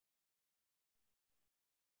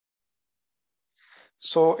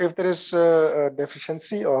So if there is a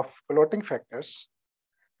deficiency of clotting factors,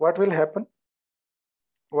 what will happen?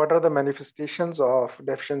 What are the manifestations of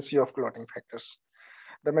deficiency of clotting factors?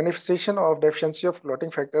 The manifestation of deficiency of clotting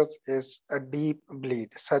factors is a deep bleed,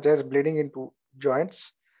 such as bleeding into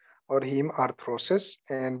joints or hemarthrosis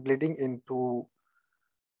and bleeding into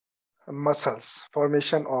muscles,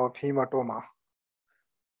 formation of hematoma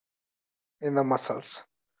in the muscles.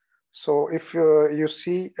 So if you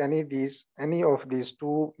see any of these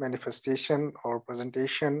two manifestation or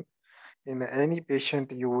presentation in any patient,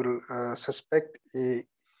 you will suspect a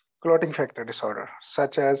clotting factor disorder,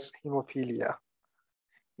 such as hemophilia.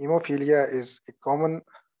 Hemophilia is a common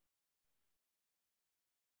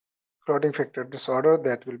clotting factor disorder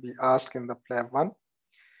that will be asked in the Plab 1.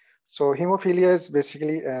 So hemophilia is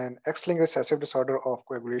basically an X-linked recessive disorder of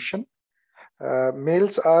coagulation.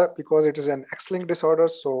 Males are, because it is an X-linked disorder,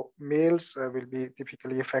 so males will be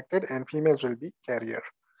typically affected and females will be carrier.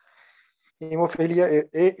 Hemophilia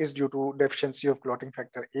A is due to deficiency of clotting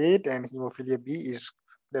factor 8 and hemophilia B is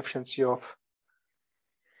deficiency of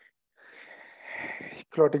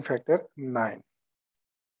clotting factor 9.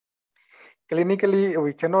 Clinically,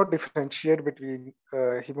 we cannot differentiate between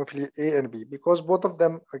hemophilia A and B because both of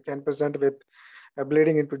them can present with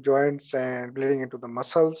bleeding into joints and bleeding into the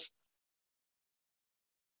muscles.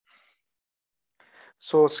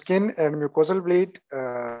 So skin and mucosal bleed,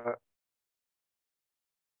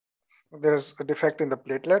 there's a defect in the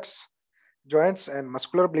platelets. Joints and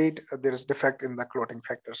muscular bleed, there is defect in the clotting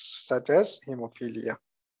factors such as hemophilia.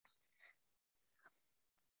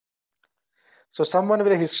 So someone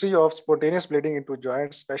with a history of spontaneous bleeding into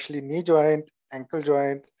joints, especially knee joint, ankle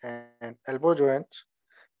joint, and elbow joint,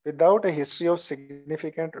 without a history of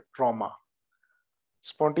significant trauma.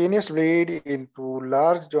 Spontaneous bleed into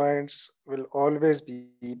large joints will always be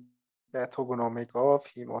pathognomonic of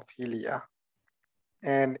hemophilia.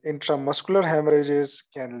 And intramuscular hemorrhages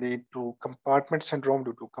can lead to compartment syndrome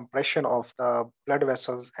due to compression of the blood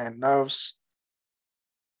vessels and nerves.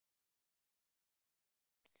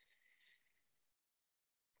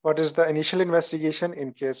 What is the initial investigation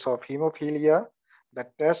in case of hemophilia? The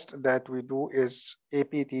test that we do is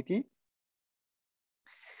APTT.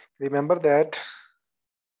 Remember that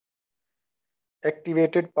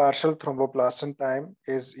activated partial thromboplastin time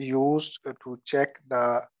is used to check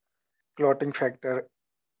the clotting factor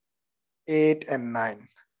 8 and 9.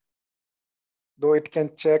 Though it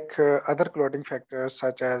can check other clotting factors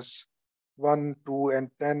such as 1, 2, and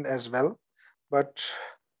 10 as well. But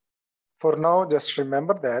for now, just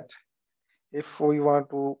remember that if we want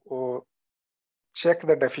to check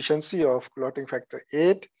the deficiency of clotting factor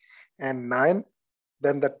 8 and 9,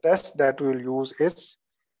 then the test that we'll use is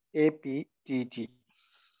APTT.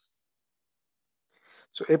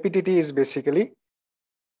 So APTT is basically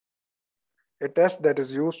a test that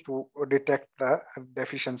is used to detect the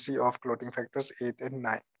deficiency of clotting factors 8 and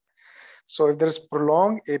 9. So if there is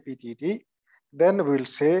prolonged APTT, then we'll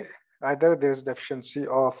say either there is deficiency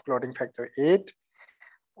of clotting factor 8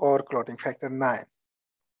 or clotting factor 9.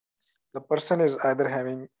 The person is either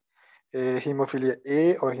having a hemophilia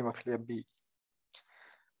A or hemophilia B.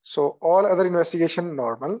 So all other investigation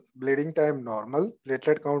normal, bleeding time normal,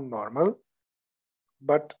 platelet count normal,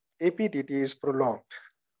 but APTT is prolonged.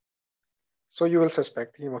 So you will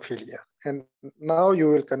suspect hemophilia. And now you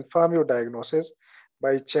will confirm your diagnosis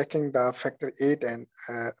by checking the factor 8 and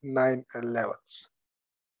 9 levels.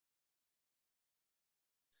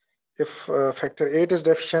 If factor 8 is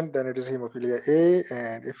deficient, then it is hemophilia A,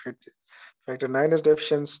 and if factor 9 is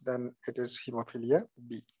deficient, then it is hemophilia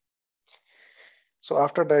B. So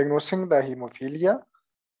after diagnosing the hemophilia,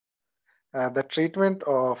 the treatment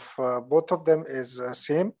of both of them is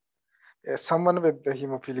same. Someone with the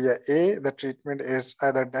hemophilia A, the treatment is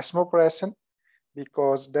either desmopressin,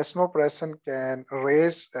 because desmopressin can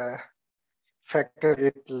raise factor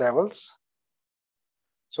 8 levels.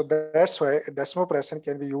 So that's why desmopressin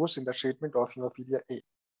can be used in the treatment of hemophilia A.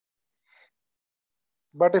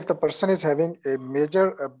 But if the person is having a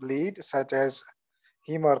major bleed, such as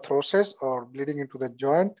hemarthrosis or bleeding into the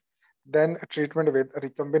joint, then a treatment with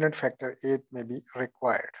recombinant factor 8 may be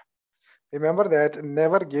required. Remember that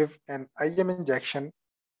never give an IM injection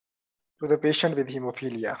to the patient with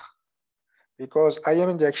hemophilia, because IM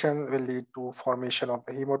injection will lead to formation of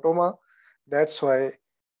the hematoma. That's why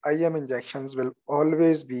IM injections will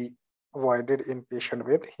always be avoided in patient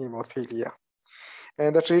with hemophilia.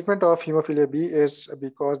 And the treatment of hemophilia B is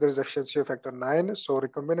because there is deficiency of factor 9. So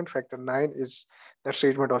recombinant factor 9 is the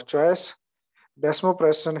treatment of choice.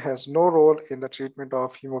 Desmopressin has no role in the treatment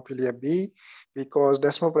of hemophilia B because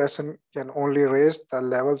desmopressin can only raise the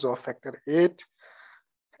levels of factor 8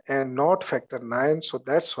 and not factor 9. So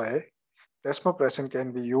that's why desmopressin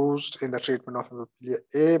can be used in the treatment of hemophilia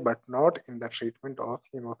A, but not in the treatment of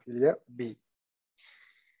hemophilia B.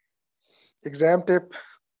 Exam tip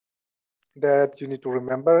that you need to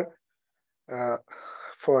remember uh,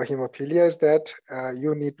 for hemophilia is that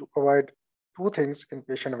you need to avoid two things in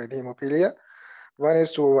patient with hemophilia. One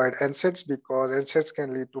is to avoid NSAIDs because NSAIDs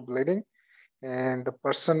can lead to bleeding, and the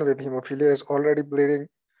person with hemophilia is already bleeding,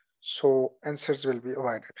 so NSAIDs will be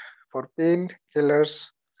avoided. For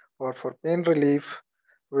painkillers or for pain relief,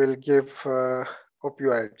 we'll give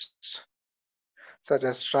opioids such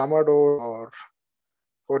as tramadol or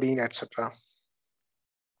codeine, etc.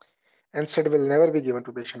 NSAID will never be given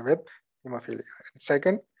to patient with hemophilia. And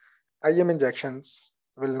second, IM injections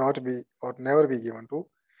will not be or never be given to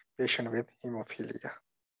patient with hemophilia.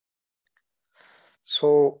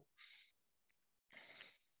 So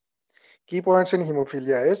key points in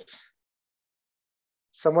hemophilia is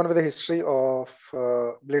someone with a history of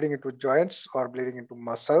bleeding into joints or bleeding into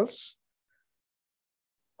muscles,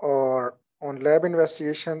 or on lab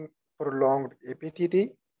investigation prolonged APTT,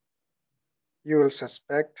 you will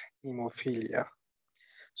suspect hemophilia.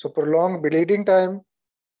 So prolonged bleeding time,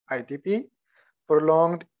 ITP,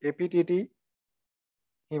 prolonged APTT,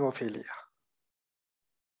 hemophilia.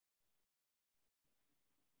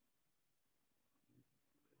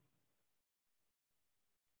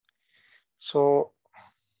 So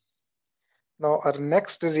now our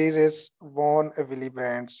next disease is Von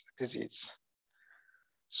Willebrand's disease.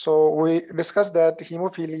 So we discussed that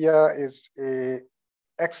hemophilia is a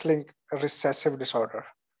X-linked recessive disorder,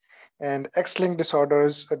 and X-linked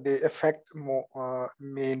disorders they affect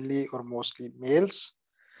mainly or mostly males.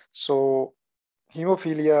 So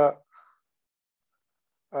hemophilia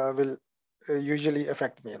will usually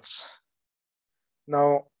affect males.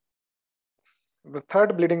 Now, the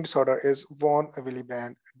third bleeding disorder is Von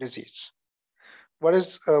Willebrand disease. What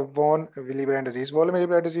is Von Willebrand disease? Von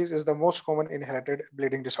Willebrand disease is the most common inherited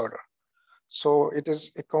bleeding disorder. So it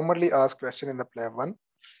is a commonly asked question in the Plab 1.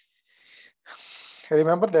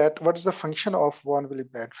 Remember that what is the function of Von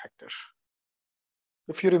Willebrand factor?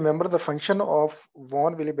 If you remember the function of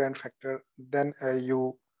Von Willebrand factor, then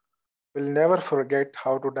you will never forget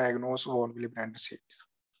how to diagnose Von Willebrand disease.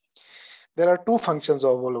 There are two functions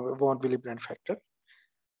of Von Willebrand factor.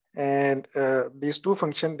 And these two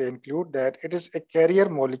functions, they include that it is a carrier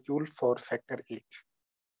molecule for factor 8.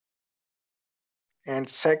 And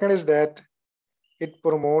second is that it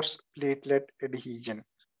promotes platelet adhesion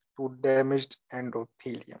to damaged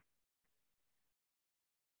endothelium.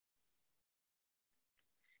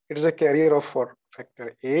 It is a carrier of for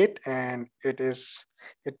factor 8, and it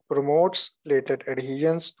promotes platelet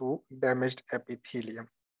adhesions to damaged epithelium.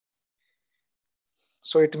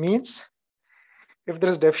 So it means if there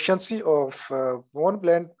is deficiency of von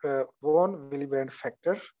Willebrand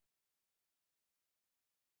factor,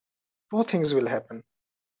 two things will happen.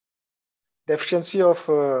 Deficiency of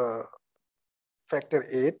factor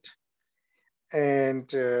 8 and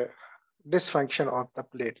dysfunction of the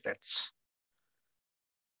platelets.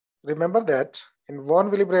 Remember that in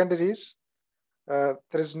Von Willebrand disease, there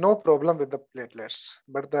is no problem with the platelets,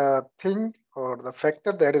 but the thing or the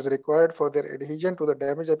factor that is required for their adhesion to the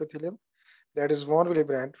damaged epithelium, that is Von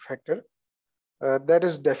Willebrand factor, that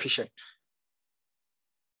is deficient.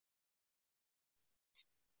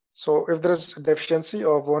 So if there is deficiency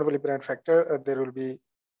of Von Willebrand factor, there will be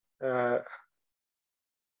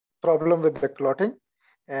problem with the clotting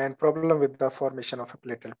and problem with the formation of a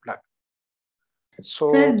platelet plug.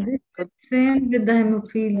 So Sir, this is same with the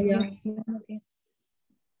hemophilia.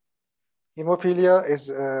 Hemophilia is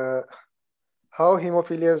how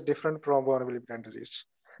hemophilia is different from Von Willebrand disease.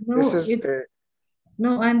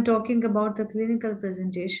 No, I'm talking about the clinical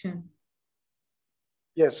presentation.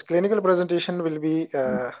 Yes, clinical presentation will be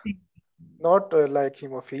not like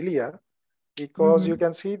hemophilia, because you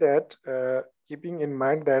can see that keeping in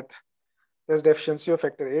mind that there's deficiency of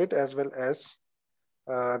factor 8 as well as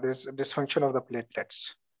this dysfunction of the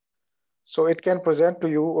platelets. So it can present to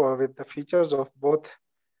you with the features of both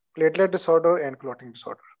platelet disorder and clotting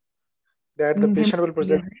disorder. That the patient will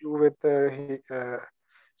present to you with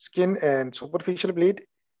skin and superficial bleed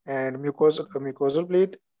and mucosal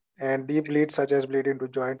bleed and deep bleed such as bleed into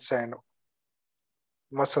joints and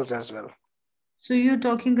muscles as well. So you're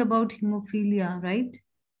talking about hemophilia, right?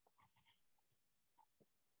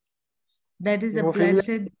 That is a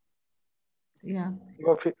platelet. Yeah.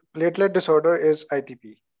 Platelet disorder is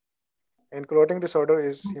ITP and clotting disorder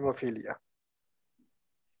is hemophilia.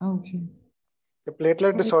 Okay. The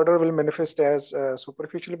platelet disorder will manifest as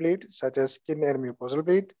superficial bleed such as skin and mucosal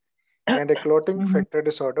bleed, and a clotting factor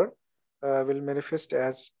disorder will manifest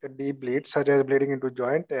as a deep bleed, such as bleeding into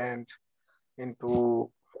joint and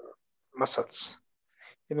into muscles.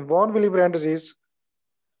 In von Willebrand disease,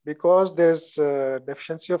 because there's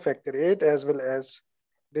deficiency of factor 8 as well as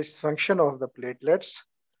dysfunction of the platelets,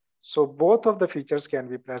 so both of the features can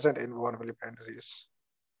be present in von Willebrand disease.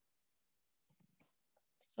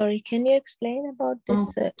 Sorry, can you explain about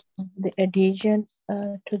this, the adhesion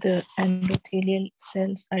to the endothelial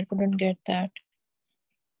cells? I couldn't get that.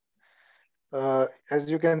 As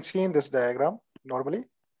you can see in this diagram, normally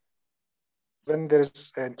when there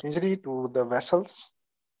is an injury to the vessels,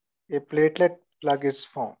 a platelet plug is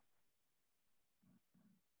formed.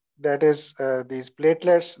 That is, these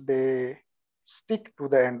platelets, they stick to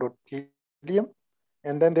the endothelium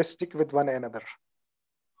and then they stick with one another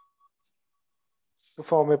to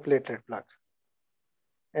form a platelet plug.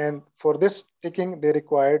 And for this sticking, they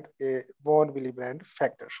required a von Willebrand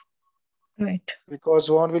factor. Right. Because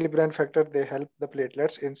von Willebrand factor, they help the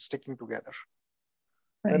platelets in sticking together.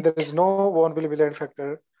 When Right. there is no von Willebrand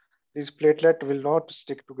factor, these platelet will not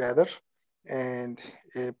stick together and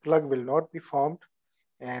a plug will not be formed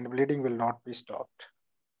and bleeding will not be stopped.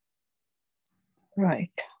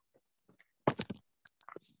 Right.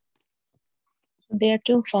 There are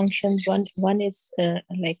two functions. One is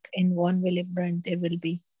like in von Willebrand, there will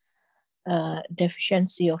be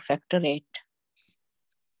deficiency of factor 8.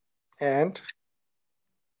 And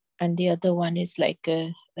The other one is like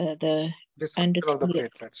the dysfunction of the endothelial.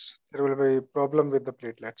 platelets. There will be a problem with the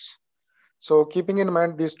platelets. So keeping in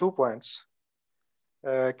mind these 2 points,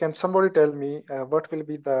 can somebody tell me what will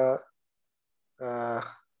be the uh,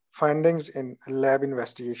 findings in lab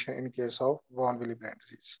investigation in case of von Willebrand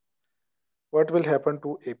disease? What will happen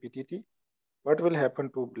to APTT? What will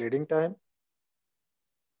happen to bleeding time?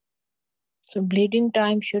 So bleeding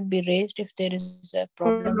time should be raised if there is a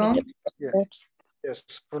problem with the Prolonged Yes, platelets.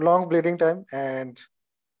 yes, prolonged bleeding time. And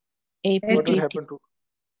what will APTT happen to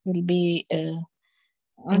will be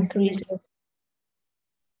answer increased.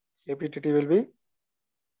 me. APTT will be?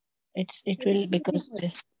 It will, because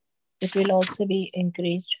it will also be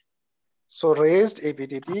increased. So raised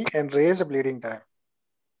APTT and raised bleeding time.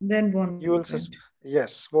 Then one You will Willebrand.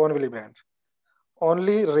 yes, von Willebrand.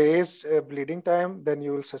 Only raised bleeding time, then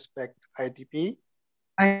you will suspect ITP.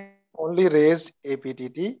 Only raised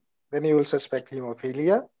APTT, then you will suspect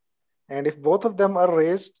hemophilia. And if both of them are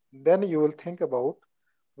raised, then you will think about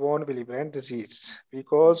von Willebrand disease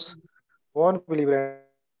because von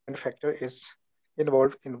Willebrand factor is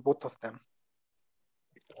involved in both of them.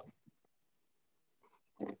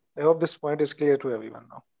 I hope this point is clear to everyone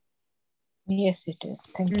now. Yes, it is.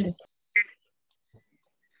 Thank you.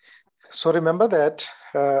 So remember that,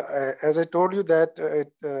 as I told you that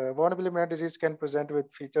von Willebrand disease can present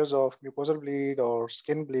with features of mucosal bleed or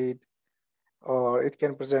skin bleed, or it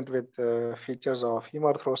can present with features of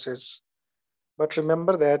hemarthrosis. But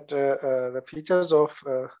remember that the features of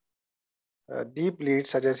deep bleeds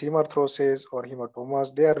such as hemarthrosis or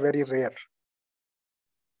hematomas, they are very rare.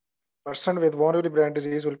 Person with von Willebrand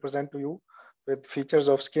disease will present to you with features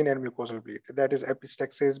of skin and mucosal bleed. That is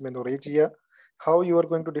epistaxis, menorrhagia. How you are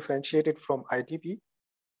going to differentiate it from ITP?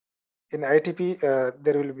 In ITP,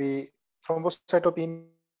 there will be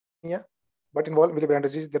thrombocytopenia, but in von Willebrand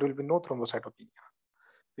disease, there will be no thrombocytopenia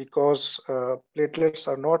because platelets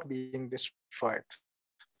are not being destroyed.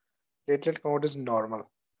 Platelet count is normal.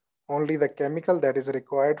 Only the chemical that is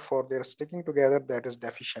required for their sticking together that is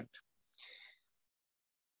deficient.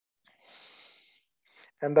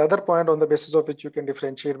 And the other point on the basis of which you can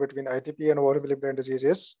differentiate between ITP and von Willebrand disease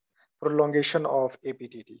is prolongation of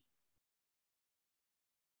APTT.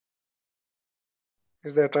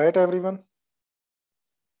 Is that right, everyone?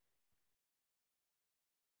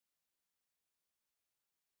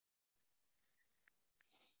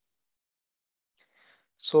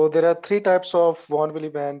 So there are 3 types of von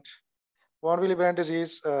Willebrand. Von Willebrand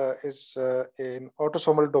disease is an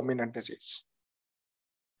autosomal dominant disease.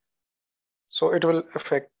 So it will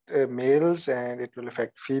affect males and it will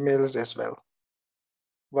affect females as well.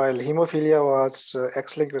 While hemophilia was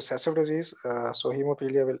X-linked recessive disease, so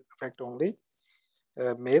hemophilia will affect only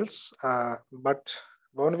males. But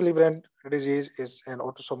von Willebrand disease is an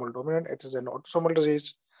autosomal dominant. It is an autosomal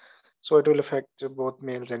disease, so it will affect both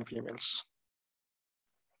males and females.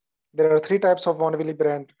 There are 3 types of von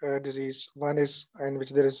Willebrand disease. One is in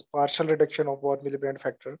which there is partial reduction of von Willebrand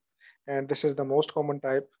factor, and this is the most common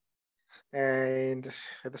type. And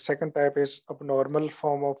the second type is abnormal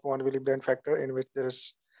form of von Willebrand factor, in which there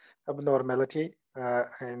is abnormality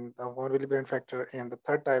in the von Willebrand factor. And the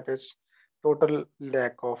third type is total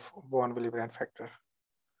lack of von Willebrand factor.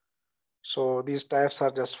 So these types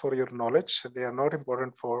are just for your knowledge. They are not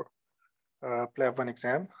important for Plab 1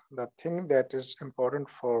 exam. The thing that is important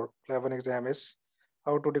for Plab 1 exam is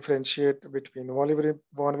how to differentiate between von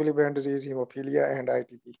Willebrand disease, hemophilia, and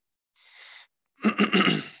ITP.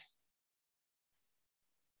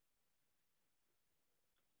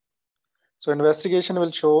 So investigation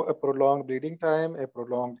will show a prolonged bleeding time, a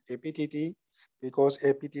prolonged APTT, because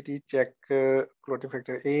APTT check clotting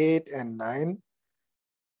factor 8 and 9.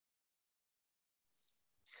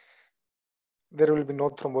 There will be no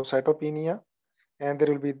thrombocytopenia, and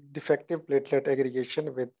there will be defective platelet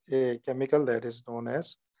aggregation with a chemical that is known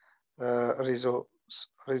as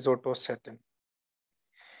risotosstatin.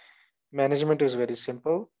 Management is very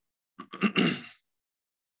simple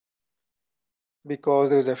because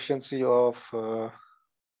there is efficiency of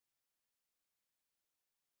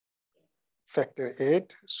factor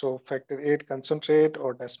 8. So factor 8 concentrate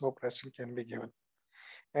or desmopressin can be given.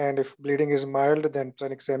 And if bleeding is mild, then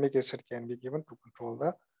tranexamic acid can be given to control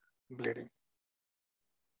the bleeding.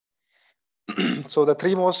 So the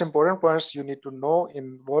three most important points you need to know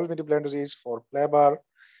in von Willebrand disease for Plab are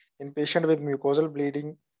in patient with mucosal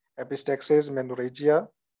bleeding, epistaxis, menorrhagia.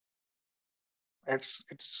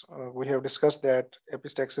 We have discussed that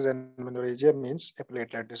epistaxis and menorrhagia means a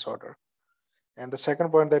platelet disorder. And the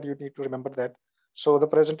second point that you need to remember that, so the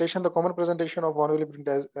common presentation of von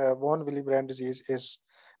Willebrand disease is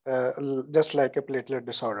just like a platelet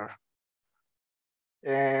disorder.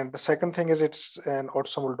 And the second thing is it's an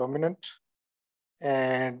autosomal dominant.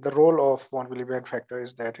 And the role of von Willebrand factor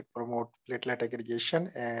is that it promotes platelet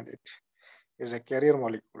aggregation and it is a carrier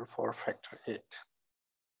molecule for factor 8.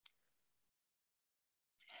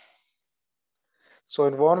 So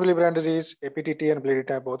in von Willebrand disease, APTT and bleeding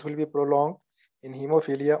time both will be prolonged. In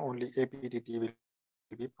hemophilia, only APTT will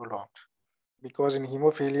be prolonged. Because in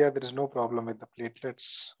hemophilia, there is no problem with the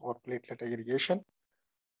platelets or platelet aggregation.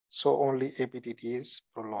 So only APTT is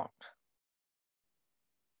prolonged.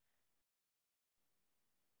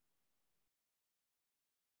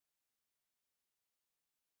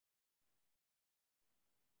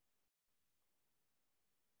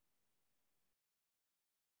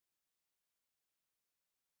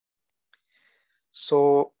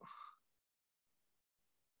 So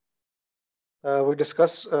we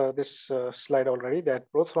discussed this slide already,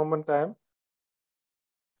 that prothrombin time.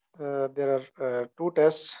 There are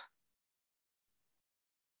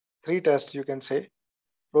three tests you can say.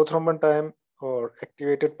 Prothrombin time or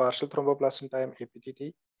activated partial thromboplastin time,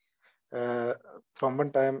 APTT.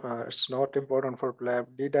 Thrombin time, it's not important for Plab,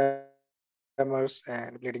 D-dimers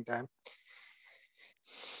and bleeding time.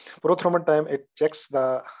 Prothrombin time, it checks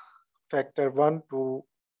the factor 1 to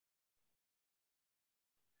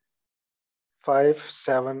 5,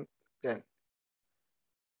 7, 10.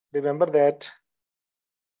 Remember that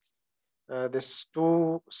this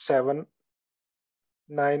 2, 7,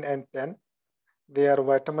 9, and 10, they are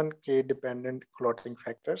vitamin K dependent clotting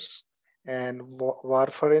factors, and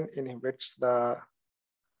warfarin inhibits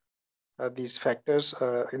these factors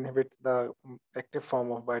inhibit the active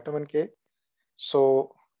form of vitamin K.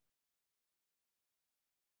 So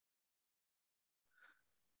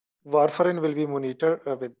warfarin will be monitored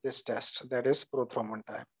with this test, that is prothrombin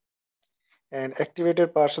time. And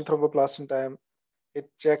activated partial thromboplastin time,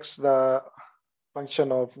 it checks the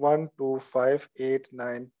function of 1, 2, 5, 8,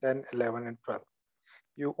 9, 10, 11, and 12.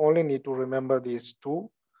 You only need to remember these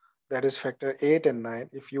two, that is factor 8 and 9.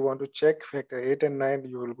 If you want to check factor 8 and 9,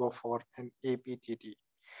 you will go for an APTT.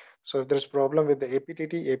 So if there's problem with the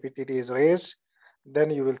APTT is raised,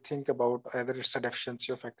 then you will think about either it's a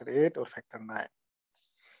deficiency of factor 8 or factor 9.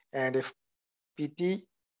 And if PT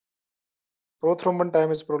prothrombin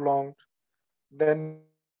time is prolonged, then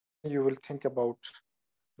you will think about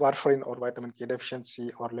warfarin or vitamin K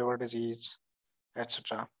deficiency or liver disease,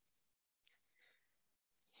 etc.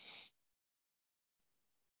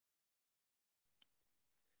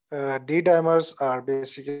 D-dimers are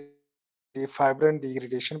basically fibrin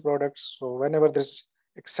degradation products. So whenever there's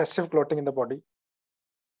excessive clotting in the body,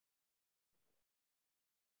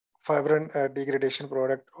 fibrin degradation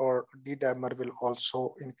product or D-dimer will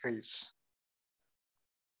also increase.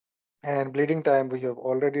 And bleeding time, we have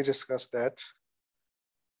already discussed that.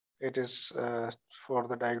 It is for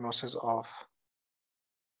the diagnosis of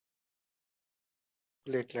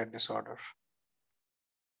platelet disorder.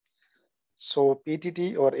 So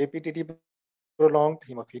PTT or APTT prolonged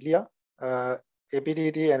hemophilia,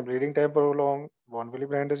 APTT and bleeding time prolonged von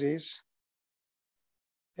Willebrand disease.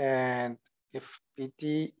 And if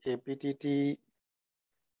PT, APTT,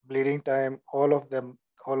 bleeding time, all of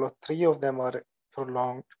three of them are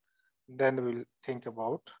prolonged, then we'll think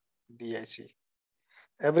about DIC.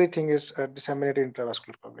 Everything is disseminated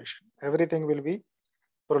intravascular coagulation. Everything will be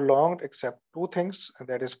prolonged except two things,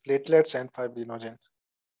 that is platelets and fibrinogen.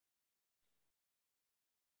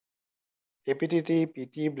 APTT,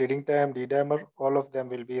 PT, bleeding time, D-dimer, all of them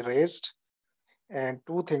will be raised, and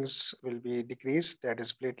two things will be decreased, that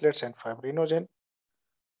is platelets and fibrinogen.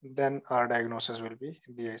 Then our diagnosis will be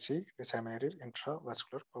DIC, disseminated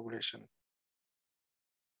intravascular coagulation.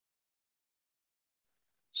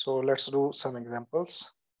 So let's do some examples.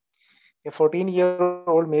 A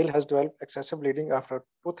 14-year-old male has developed excessive bleeding after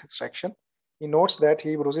tooth extraction. He notes that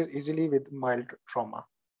he bruises easily with mild trauma.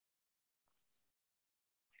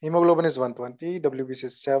 Hemoglobin is 120, WBC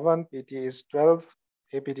is 7, PT is 12,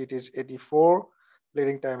 APTT is 84,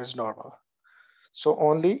 bleeding time is normal. So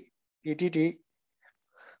only PTT,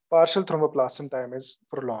 partial thromboplastin time, is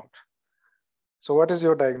prolonged. So what is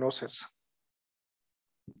your diagnosis?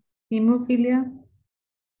 Hemophilia.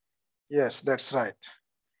 Yes, that's right.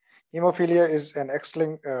 Hemophilia is an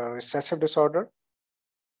X-linked recessive disorder.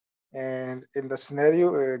 And in the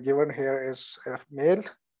scenario given here is a male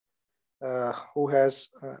who has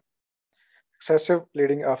excessive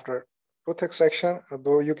bleeding after tooth extraction,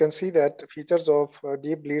 though you can see that features of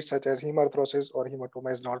deep bleed such as hemarthrosis or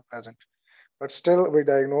hematoma is not present. But still we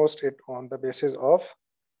diagnosed it on the basis of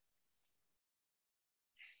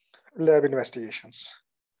lab investigations.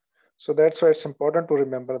 So that's why it's important to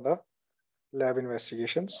remember the lab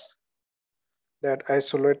investigations, that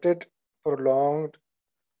isolated prolonged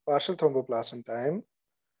partial thromboplastin time,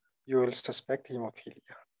 you will suspect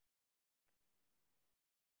hemophilia.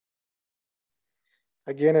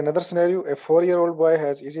 Again, another scenario, a 4-year-old boy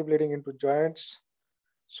has easy bleeding into joints.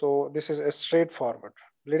 So this is a straightforward.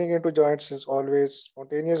 Bleeding into joints is always,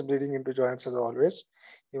 spontaneous bleeding into joints is always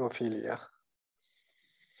hemophilia.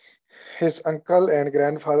 His uncle and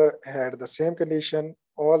grandfather had the same condition.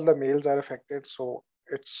 All the males are affected. So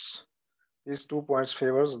it's these 2 points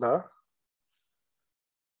favors the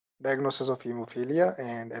diagnosis of hemophilia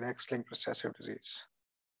and an X-linked recessive disease.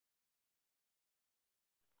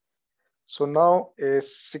 So now a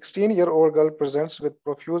 16-year-old girl presents with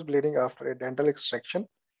profuse bleeding after a dental extraction.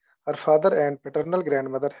 Her father and paternal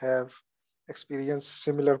grandmother have experienced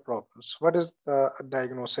similar problems. What is the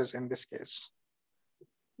diagnosis in this case?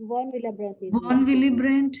 Von Willebrand disease. Von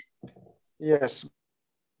Willebrand. Yes,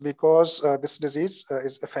 because this disease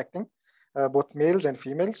is affecting both males and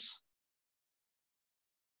females.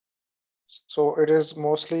 So it is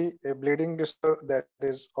mostly a bleeding disorder that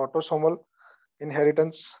is autosomal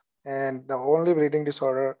inheritance, and the only bleeding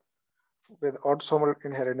disorder with autosomal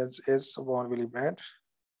inheritance is von Willebrand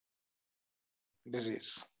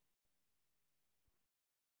disease.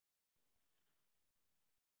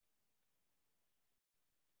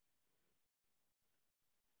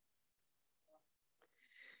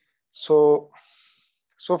 So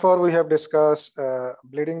far we have discussed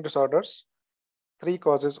bleeding disorders. Three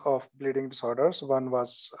causes of bleeding disorders. One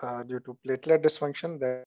was due to platelet dysfunction, that